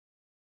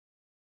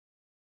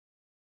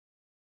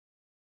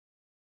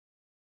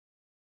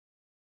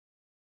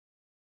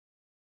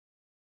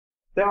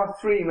There are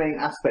three main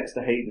aspects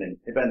to havening,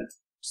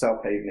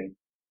 self-havening.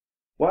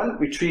 1.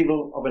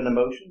 Retrieval of an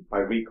emotion by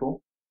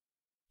recall.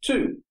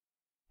 2.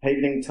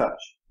 Havening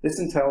touch. This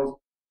entails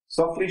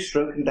softly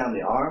stroking down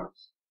the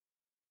arms,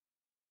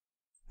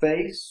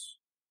 face,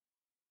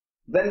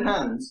 then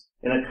hands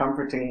in a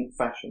comforting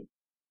fashion.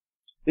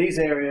 These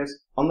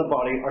areas on the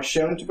body are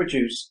shown to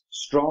produce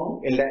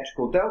strong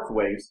electrical delta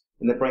waves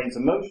in the brain's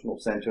emotional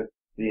center,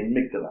 the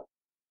amygdala.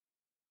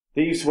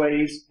 These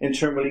waves in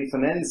turn release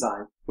an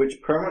enzyme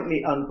which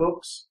permanently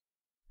unhooks,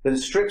 then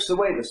strips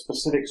away the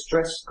specific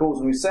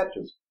stress-causing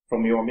receptors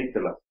from your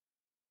amygdala.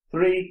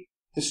 3.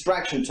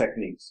 Distraction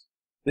techniques.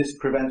 This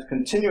prevents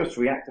continuous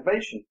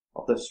reactivation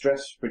of the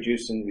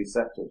stress-producing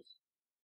receptors.